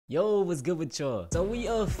Yo, what's good with y'all? So we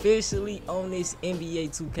officially on this NBA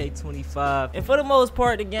 2K25, and for the most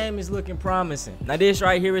part, the game is looking promising. Now this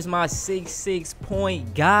right here is my 6'6"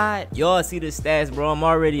 point guide. Y'all see the stats, bro. I'm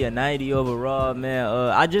already a 90 overall, man.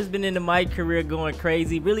 I just been into my career going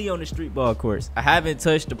crazy, really on the street ball course. I haven't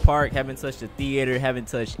touched the park, haven't touched the theater, haven't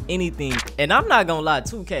touched anything. And I'm not gonna lie,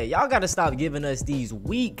 2K, y'all gotta stop giving us these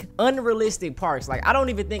weak, unrealistic parks. Like, I don't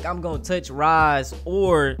even think I'm gonna touch Rise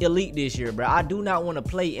or Elite this year, bro. I do not want to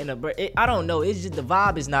play in a, I don't know, it's just the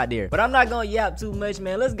vibe is not there. But I'm not gonna yap too much,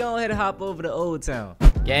 man. Let's go ahead and hop over to Old Town.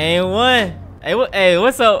 Game one. Hey,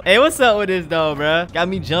 what's up? Hey, what's up with this though, bro? Got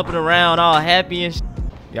me jumping around all happy and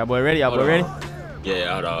Y'all boy ready? Y'all boy ready?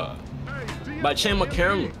 Yeah, hold on. But change my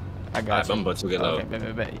camera. I got you. I'm about to get low.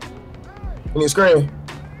 Okay, bet. You need screen?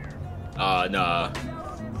 Nah.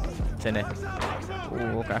 10 there.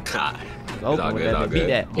 Ooh, okay. It's Open all with good, that. all Beat good.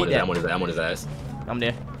 that. I'm on his ass. I'm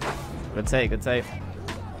there. Good take.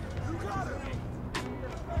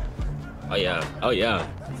 Oh yeah.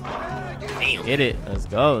 Damn. Hit it. Let's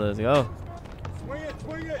go. Swing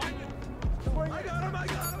it. I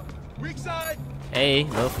got him. Weak side. Hey,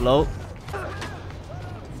 little float.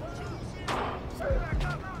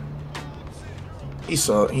 He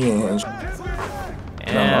ain't.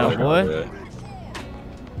 Damn, boy. Good.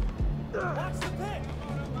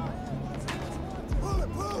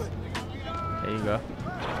 There you go.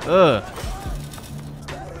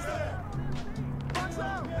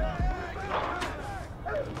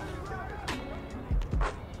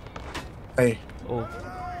 Hey. Oh,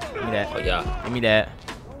 give me that. Oh yeah. Give me that.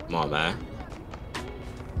 Come on, man.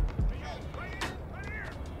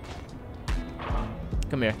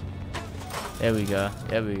 Come here. There we go.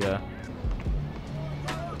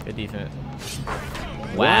 Good defense.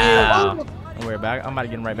 Wow. Don't worry about it. I'm about to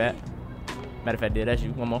get him right back. Matter of fact, that's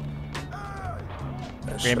you. One more.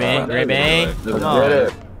 Great bang. Come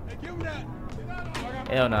on.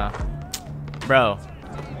 Hell nah. Bro.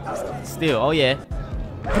 Still. Oh yeah.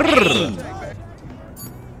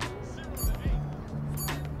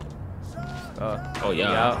 Oh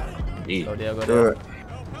yeah. Indeed. Go there. Good.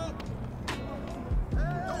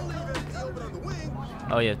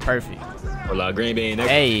 Oh yeah, perfect. Hold on, green bean.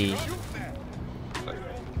 Hey.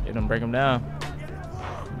 Get him, break him down.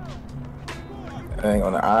 Hang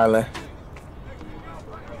on the island.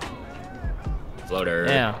 Floater.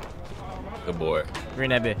 Yeah. Good board.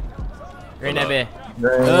 Green that bit.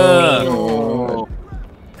 Oh.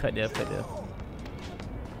 Cut there.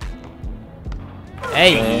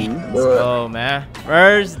 Hey. Let's go, man.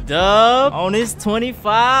 First dub on this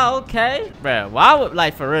 25. Okay. Bro, why would,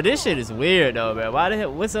 like, for real, this shit is weird, though, bro. Why the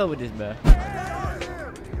hell? What's up with this, bro?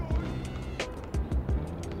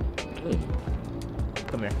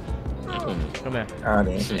 Come here.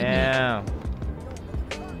 Damn.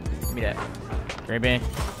 Give me that. Great bang.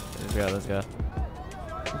 Let's go.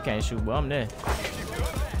 You can't shoot, but I'm there.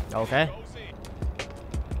 Okay.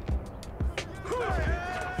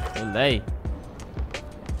 Too late.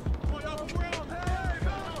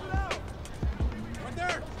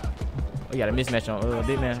 Oh, you got a mismatch on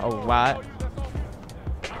big man. Oh, wide.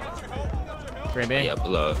 Great bang. Yeah,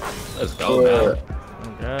 below. Let's go, man.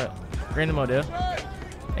 Oh, God. Green the model.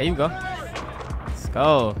 There you go. Let's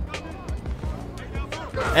go.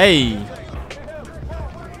 Hey.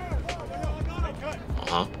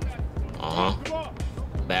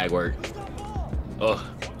 Bag work. Oh.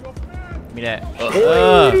 Give me that.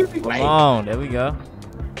 Come on. There we go.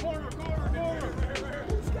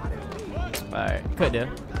 All right. Cut there.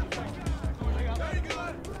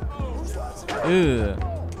 Ooh.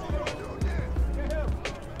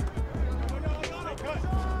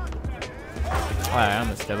 Alright, I'm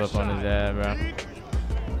gonna step up on his ass, bro.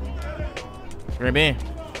 Green bean.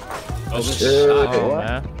 Oh, shit. Oh,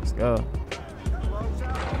 man. Let's go.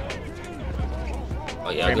 Oh,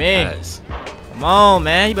 yeah, Green good bean. pass. Come on,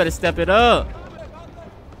 man. You better step it up.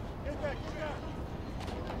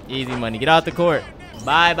 Easy money. Get out the court.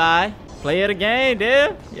 Bye. Play of the game,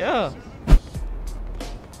 dude. Yeah.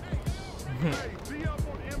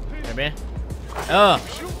 Green bean.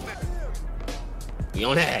 We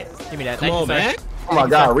on that. Give me that. Come on, man. Oh my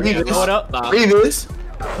God, read this. Throw it up. Read this.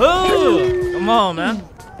 Ooh. Come on, man.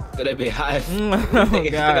 Could that be high? Oh,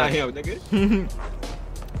 God. Him, nigga.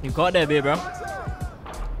 You caught that bit, bro.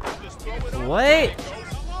 Wait.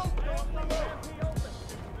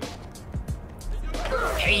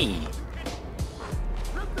 Hey.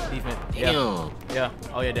 Defense. Damn. Yeah.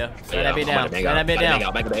 Oh, yeah, there. Slide Yeah, that bit I'm down. about to Slide that bit down.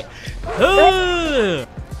 Back it. Ooh.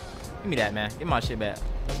 Give me that, man. Give my shit back.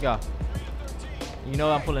 Let's go. You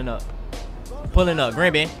know I'm pulling up.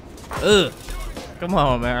 Green bean. Ugh. Come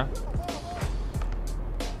on, man.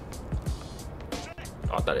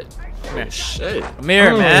 thought it. Come here. Oh, shit. Come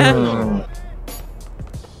here, man. Mm.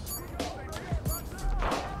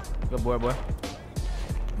 Good boy.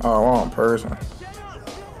 Oh, wrong person.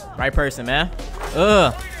 Right person, man.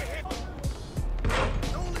 Ugh.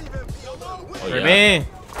 Oh, Remain.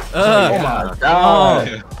 Oh Ugh. my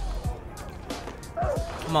God.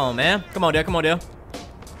 Come on, man. Come on, there.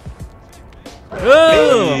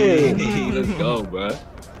 Ugh. Let's go, bro.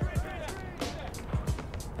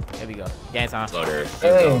 There we go. Game time. Slow there. Let's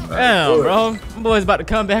Hey. go, bro. Damn, bro. Them boys about to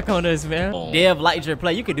come back on us, man. Oh. Dev liked your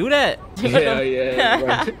play. You could do that.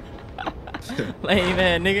 Yeah, Lame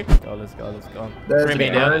man, nigga. Let's go. That's Green Bay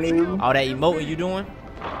Ernie. Dev. All that emoting you doing?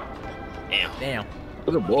 Damn. Damn.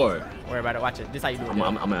 Look at boy. Don't worry about it. Watch it. This how you do it. I'm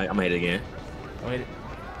Dev. gonna hit it again. Don't hit it.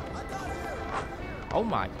 Oh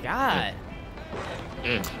my God.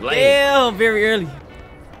 Lame. Damn, very early.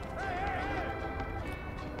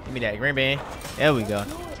 Give me that green bean. There we go.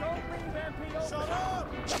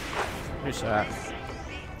 Good shot.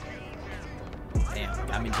 Damn,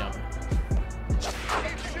 got me jumping.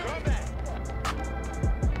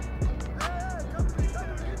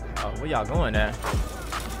 Oh, where y'all going at?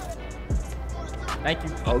 Thank you.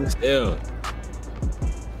 Oh, still.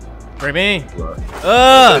 Green bean. Look.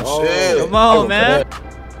 Oh, shit. Come on, Oh, man.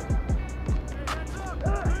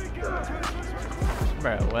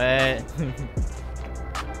 Bro, what?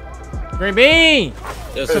 Green bean!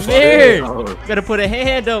 That's Come so here! Oh. Better put a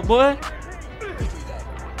hand up, boy.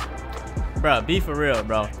 Bro, be for real,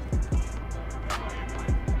 bro.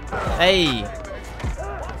 Hey.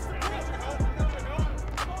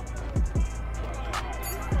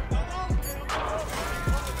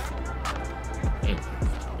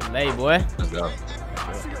 Lay, boy. Let's go.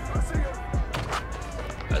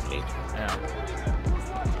 That's me. Yeah.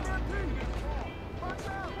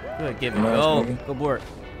 Good, give it. Nice, Go. nigga. Good work.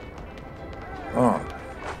 Oh.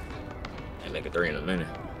 And make a 3 in a minute.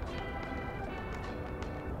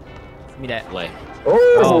 Give me that. Play.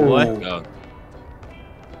 Oh, boy. Go.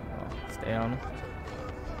 Stay on him.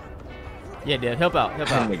 Yeah, Dev. Help out.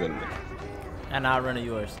 Nigga. And I'll run to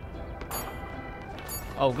yours.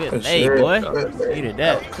 Oh, good Good lay, shit. boy. Good lay. Needed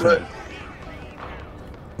that. Good.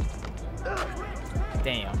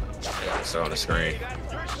 Damn. I got to on the screen.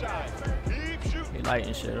 He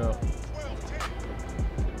lighting shit up.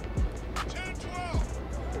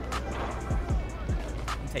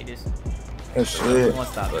 Take this. Good shit. One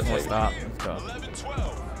stop. Let's One take it. stop. Let's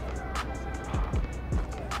go.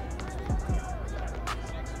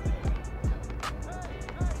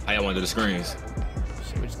 I want to do the screens.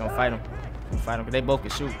 Shit, we're just gonna fight them. Because they both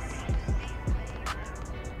can shoot.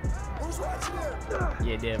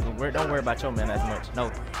 Yeah, Dev. Don't worry about your man as much. No.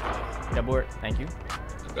 That board. Thank you.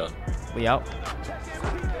 Let's go. We out.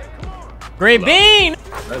 Green bean!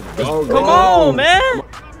 Let's go. Come on, man!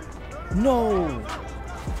 No!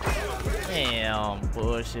 Damn,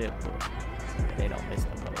 bullshit. They don't miss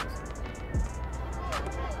them those.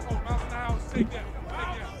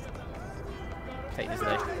 Take this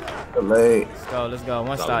leg. Good leg. Let's go.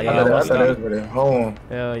 One stop, I y'all. thought One that stop. was really home.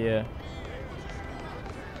 Hell yeah.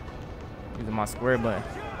 Using my square button.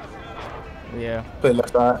 Yeah. Play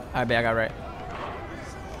left side. I bet I got right.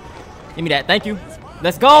 Give me that. Thank you.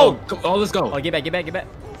 Let's go. Oh, come, oh, let's go. Oh, get back. Good.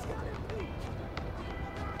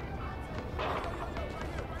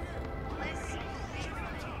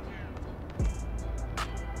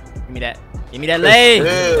 Give me that. Give me that lay. Yeah,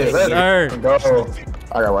 Yes, let's sir. go.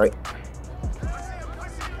 I got right.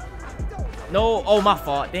 No. Oh, my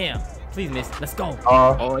fault. Damn. Please miss. Let's go.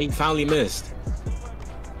 Oh, he finally missed.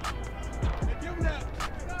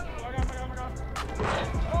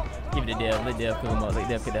 Give it to Dev. Let Dev pick him up. Let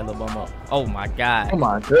Dev pick that little bum up. Oh, my God. Oh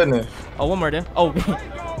my goodness. Oh, one more there. Oh.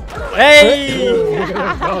 Hey.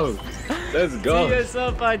 Go. Let's See go. what's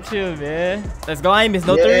up on you, man. Let's go. I ain't missed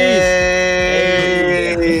no threes.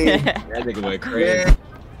 Yay. That nigga went crazy.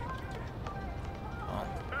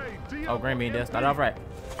 Oh, Green Bean does start off right.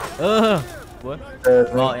 What? Uh,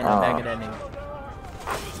 Oh, in the back of that nigga.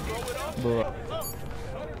 Bull.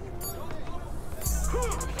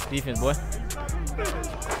 Defense, boy.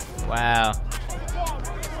 Wow.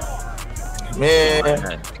 Man.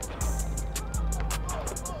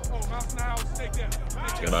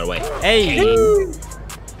 Get out of the way. Hey. Ooh.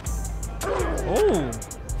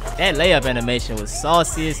 That layup animation was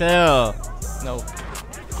saucy as hell. No.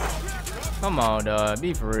 Come on, dog.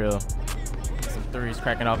 Be for real. Some threes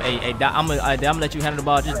cracking off. Hey, I'm gonna let you handle the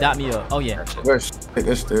ball. Just dot me up. Oh yeah. Good shit.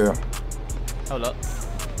 Good still. Hold up.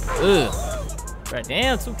 Ugh. Right,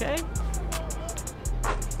 damn, 2K.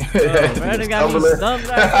 Bro, they got me stumped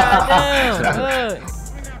like goddamn.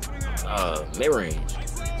 Mid-range.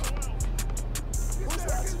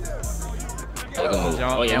 good move.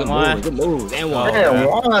 Jump, Oh, yeah, and good one. move. Good move. And one. Damn,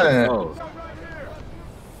 one. Oh.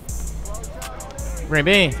 Green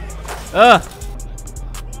bean.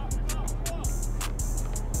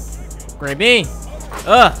 Green bean.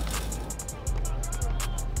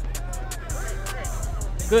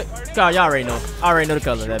 Good. God, y'all already know. I already know the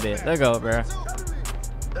color of that bit. Let's go, bro.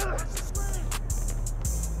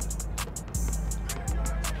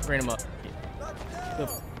 Bring him up.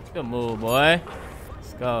 Good move, boy.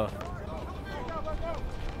 Let's go.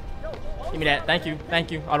 Give me that. Thank you.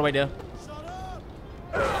 Thank you. All the way there.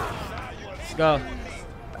 Let's go.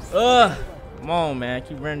 Come on, man.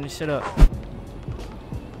 Keep running this shit up.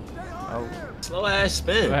 Oh. Slow ass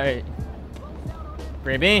spin. Right.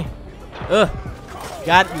 Green bean. You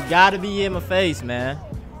gotta be in my face, man.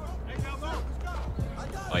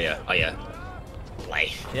 Oh, yeah. Oh, yeah.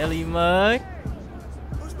 Life. Jelly mug.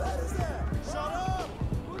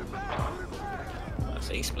 I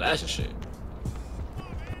say he splashing shit.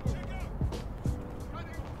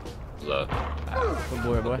 Look. Good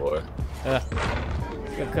boy, boy. Boy.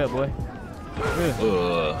 Good cut, boy.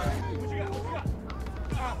 Good.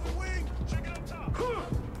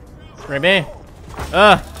 Green bean.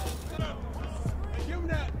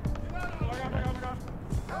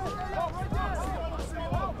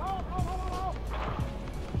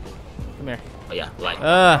 Come here. Oh, yeah. Like.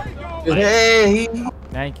 Hey.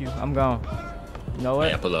 Thank you. I'm gone. You know Oh, what?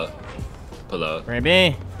 yeah, pull up. Pull up. Green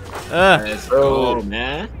bean. Let's go,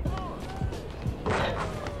 man.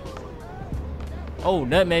 Oh,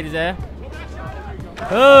 nutmeg his ass.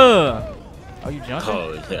 Oh, you jumping?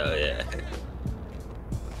 Oh, hell yeah.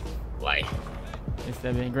 Like. It's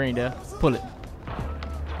that bit green there. Pull it.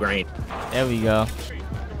 Green. There we go.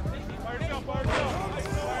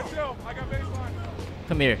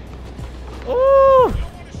 Come here. Ooh.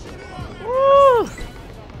 Ooh.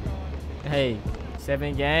 Hey,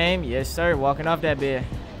 7 game. Yes, sir. Walking off that bed.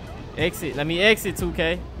 Exit. Let me exit,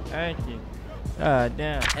 2K. Thank you. God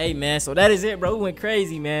damn. Hey, man. So that is it, bro. We went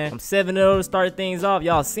crazy, man. I'm 7-0 to start things off.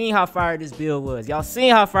 Y'all seen how fire this build was. Y'all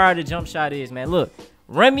seen how fire the jump shot is, man. Look.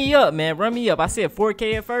 Run me up, man. Run me up. I said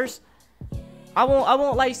 4K at first. I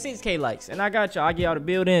want like 6K likes. And I got y'all. I get y'all the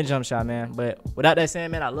build and jump shot, man. But without that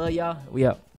saying, man, I love y'all. We up.